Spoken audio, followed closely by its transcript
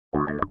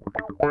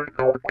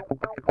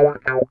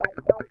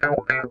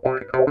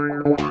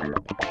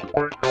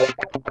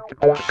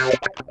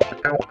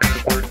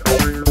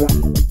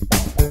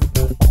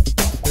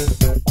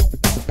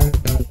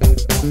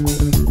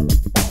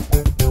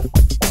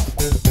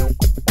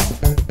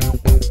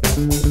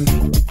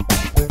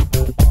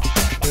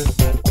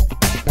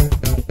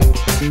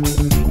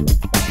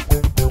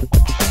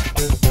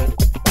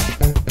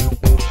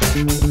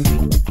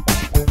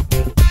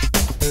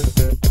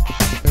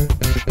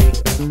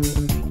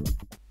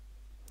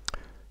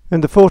In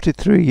the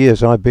 43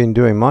 years I've been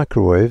doing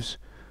microwaves,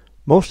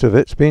 most of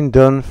it's been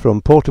done from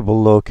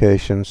portable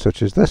locations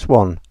such as this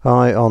one,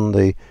 high on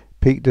the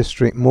Peak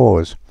District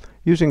moors,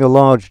 using a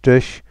large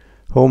dish,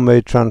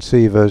 homemade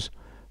transceivers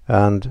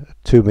and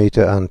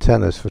 2-meter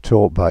antennas for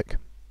talkback.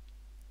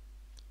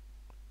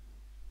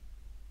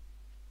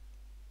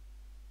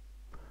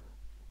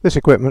 This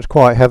equipment's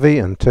quite heavy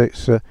and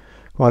takes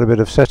quite a bit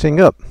of setting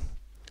up,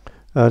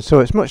 so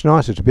it's much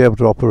nicer to be able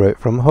to operate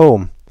from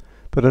home.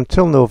 But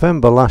until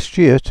November last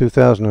year,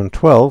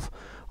 2012,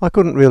 I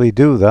couldn't really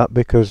do that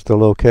because the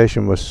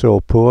location was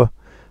so poor,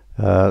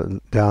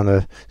 down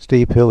a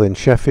steep hill in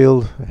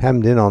Sheffield,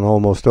 hemmed in on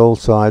almost all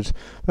sides,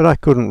 that I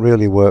couldn't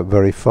really work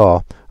very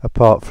far,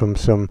 apart from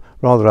some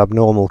rather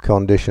abnormal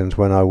conditions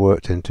when I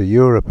worked into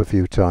Europe a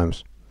few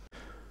times.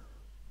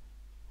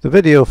 The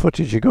video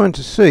footage you're going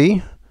to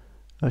see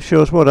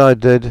shows what I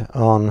did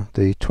on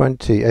the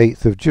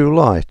 28th of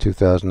July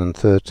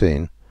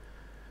 2013.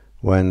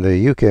 When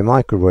the UK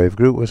Microwave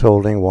Group was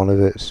holding one of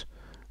its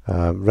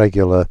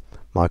regular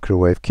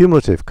microwave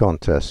cumulative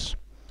contests.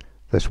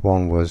 This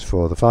one was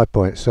for the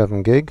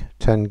 5.7 gig,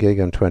 10 gig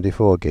and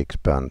 24 gigs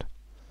band.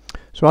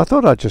 So I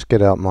thought I'd just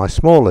get out my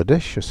smaller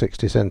dish, a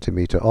 60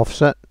 centimeter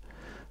offset,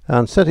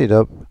 and set it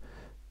up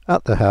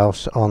at the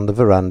house on the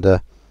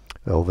veranda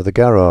over the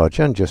garage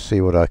and just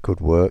see what I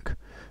could work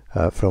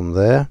from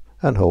there,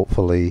 and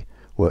hopefully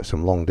work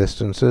some long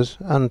distances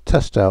and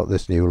test out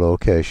this new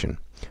location,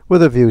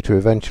 with a view to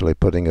eventually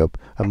putting up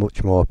a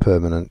much more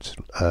permanent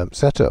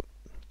setup.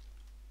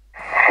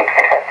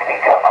 60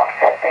 centimeter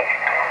offset dish,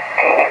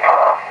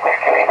 T4,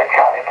 Whiskey Lima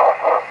Charlie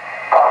Bravo,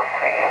 Golf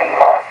 3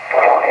 Lima,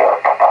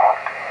 Juliet Papa.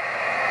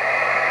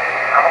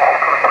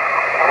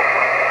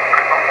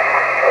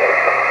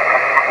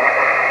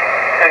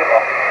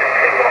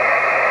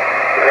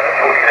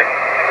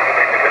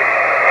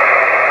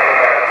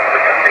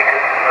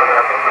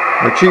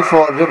 The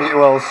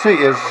G4WLC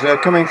is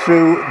coming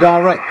through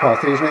direct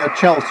path. He's near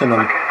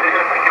Cheltenham.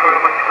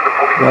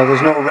 Well,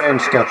 there's no rain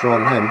scatter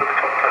on him.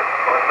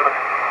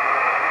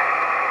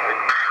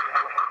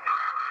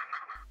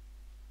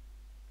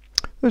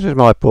 This is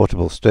my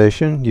portable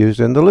station used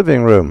in the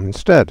living room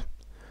instead.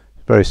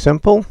 Very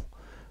simple.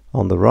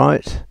 On the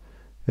right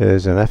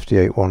is an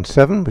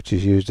FT817, which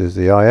is used as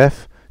the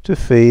IF to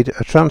feed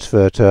a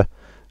transverter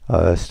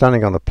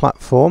standing on a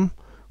platform,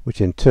 which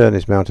in turn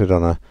is mounted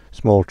on a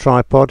small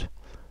tripod,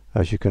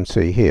 as you can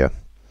see here.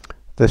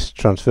 This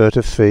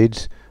transverter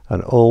feeds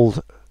an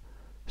old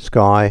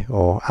Sky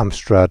or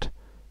Amstrad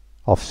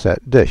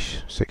offset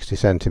dish, 60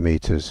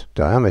 centimeters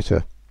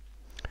diameter.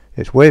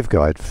 It's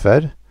waveguide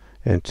fed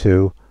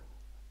into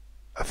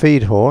a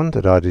feed horn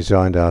that I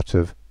designed out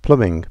of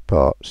plumbing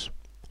parts.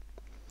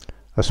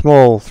 A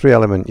small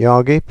 3-element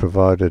Yagi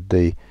provided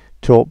the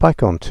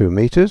talkback on 2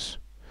 meters.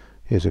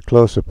 Here's a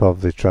close-up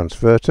of the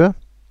transverter.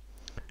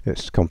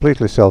 It's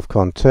completely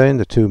self-contained.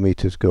 The 2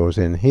 meters goes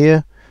in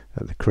here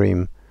at the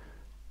cream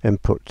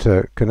input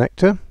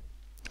connector,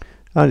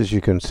 and as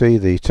you can see,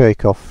 the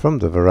takeoff from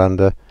the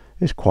veranda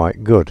is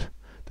quite good.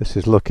 This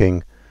is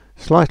looking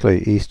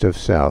slightly east of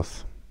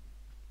south.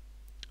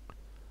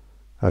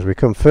 As we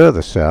come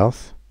further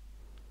south,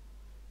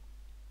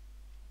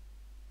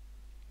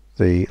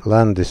 the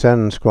land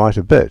descends quite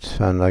a bit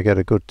and I get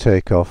a good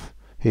takeoff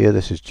here.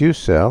 This is due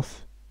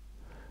south,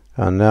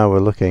 and now we're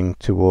looking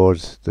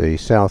towards the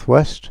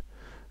southwest,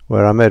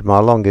 where I made my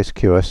longest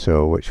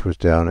QSO, which was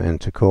down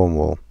into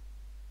Cornwall.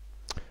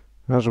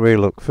 As we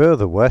look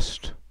further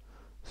west,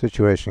 the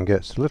situation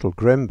gets a little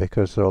grim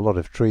because there are a lot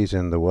of trees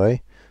in the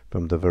way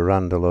from the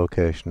veranda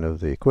location of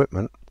the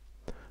equipment,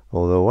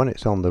 although when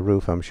it's on the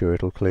roof I'm sure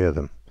it'll clear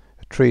them.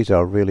 The trees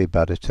are really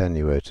bad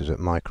attenuators at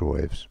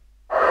microwaves.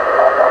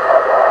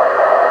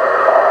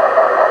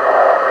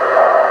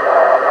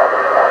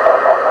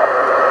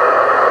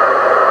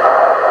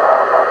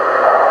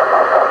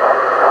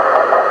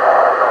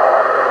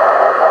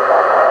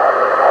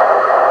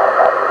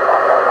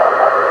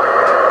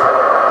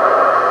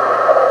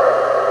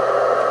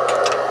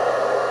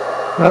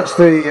 That's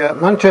the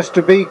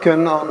Manchester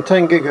beacon on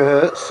 10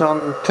 GHz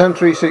on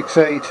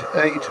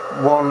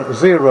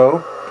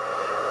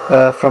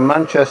 1036810 from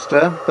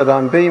Manchester, but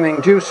I'm beaming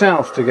due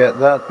south to get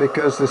that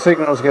because the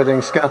signal's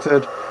getting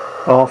scattered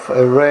off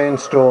a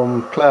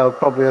rainstorm cloud,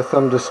 probably a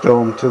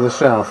thunderstorm to the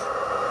south.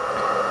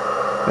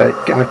 I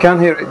can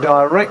hear it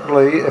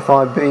directly if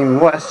I beam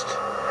west,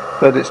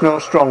 but it's no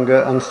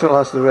stronger and still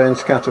has the rain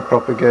scatter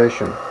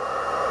propagation.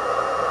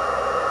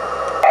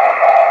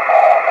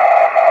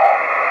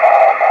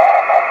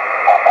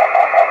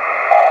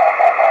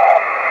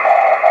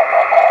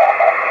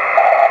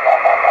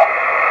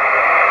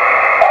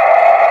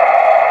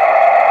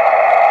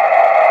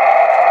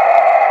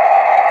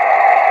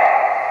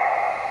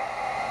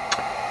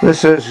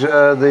 This is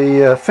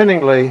the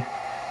Finningley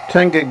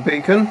 10 gig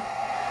beacon,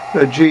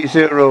 a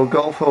G0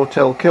 Golf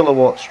Hotel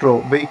kilowatt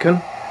stroke beacon,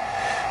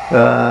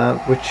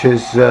 which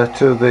is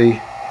to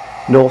the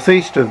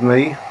northeast of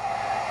me,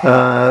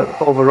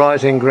 over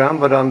rising ground,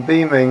 but I'm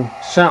beaming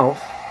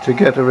south to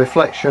get a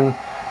reflection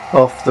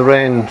off the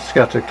rain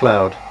scatter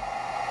cloud.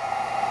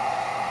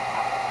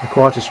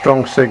 Quite a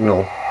strong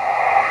signal,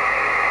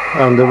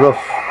 and the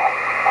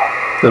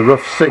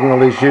rough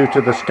signal is due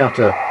to the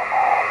scatter.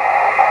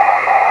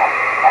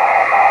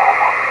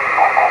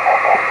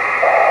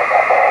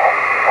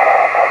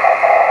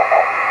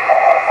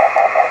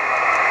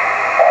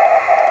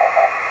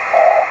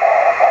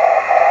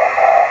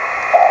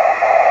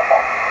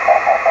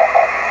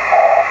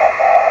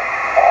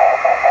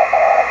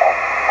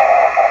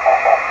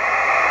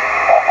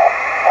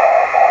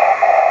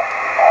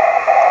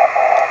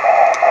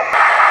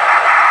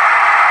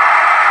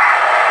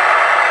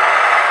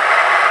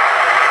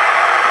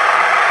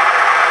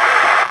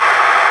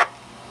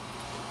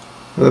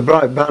 The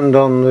bright band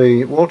on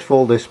the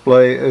waterfall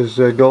display is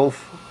a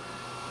Golf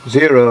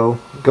 0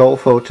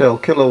 Golf Hotel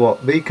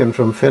kilowatt beacon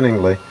from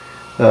Finningley.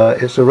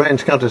 It's a rain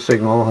scatter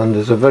signal and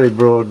is a very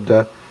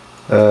broad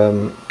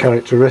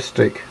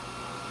characteristic.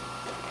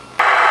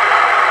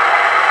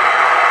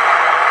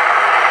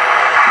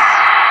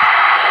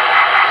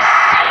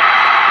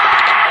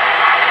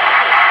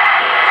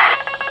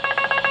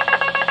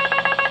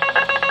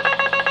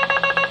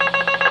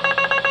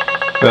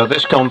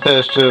 This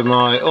compares to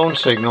my own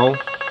signal,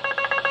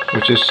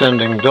 which is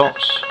sending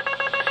dots,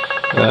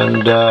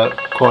 and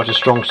quite a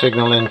strong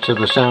signal into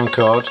the sound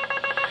card,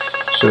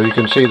 so you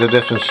can see the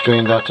difference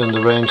between that and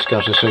the rain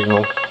scatter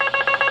signal.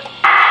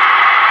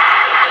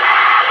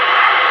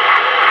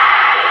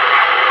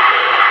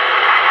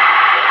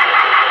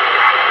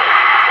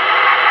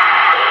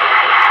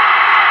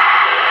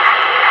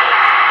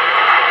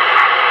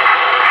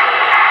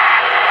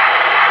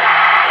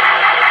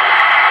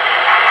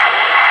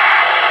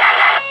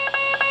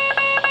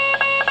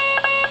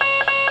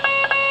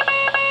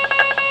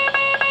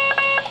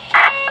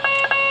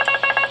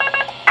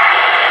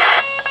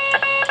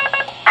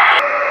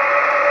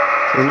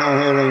 We're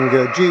now hearing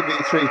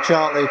GB3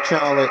 Charlie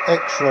Charlie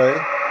X-ray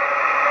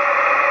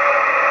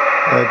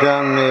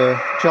down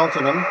near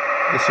Cheltenham.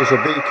 This is a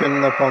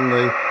beacon up on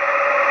the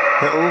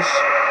hills,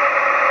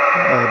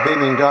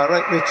 beaming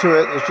directly to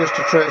it. There's just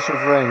a trace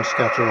of rain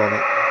scatter on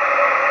it.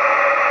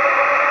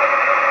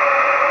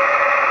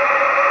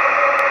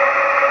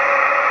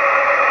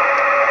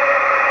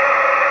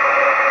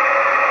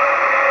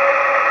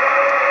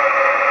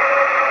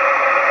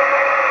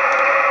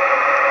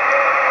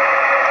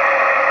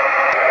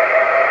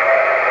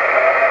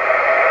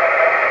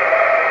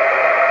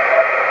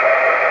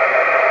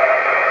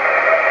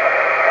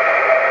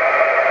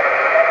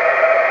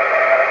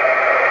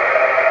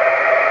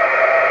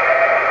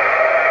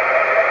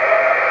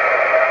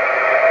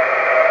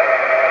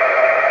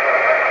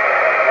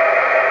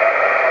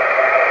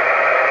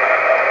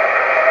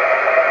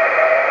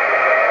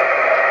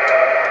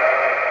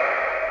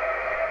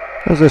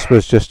 As this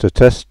was just a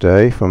test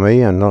day for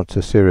me and not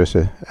a serious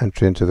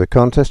entry into the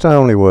contest, I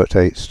only worked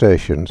 8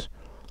 stations,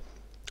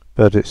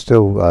 but it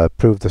still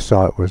proved the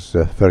site was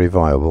very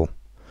viable.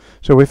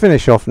 So we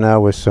finish off now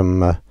with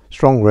some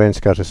strong rain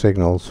scatter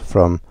signals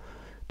from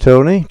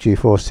Tony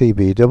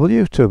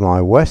G4CBW to my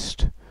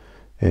west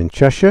in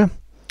Cheshire,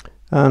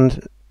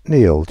 and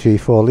Neil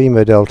G4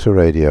 Lima Delta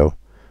Radio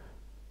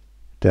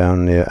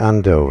down near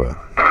Andover.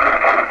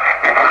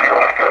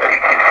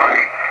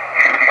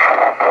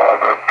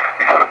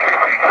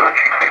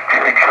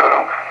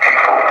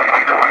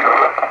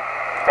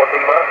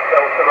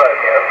 Delta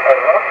Radio,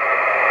 over.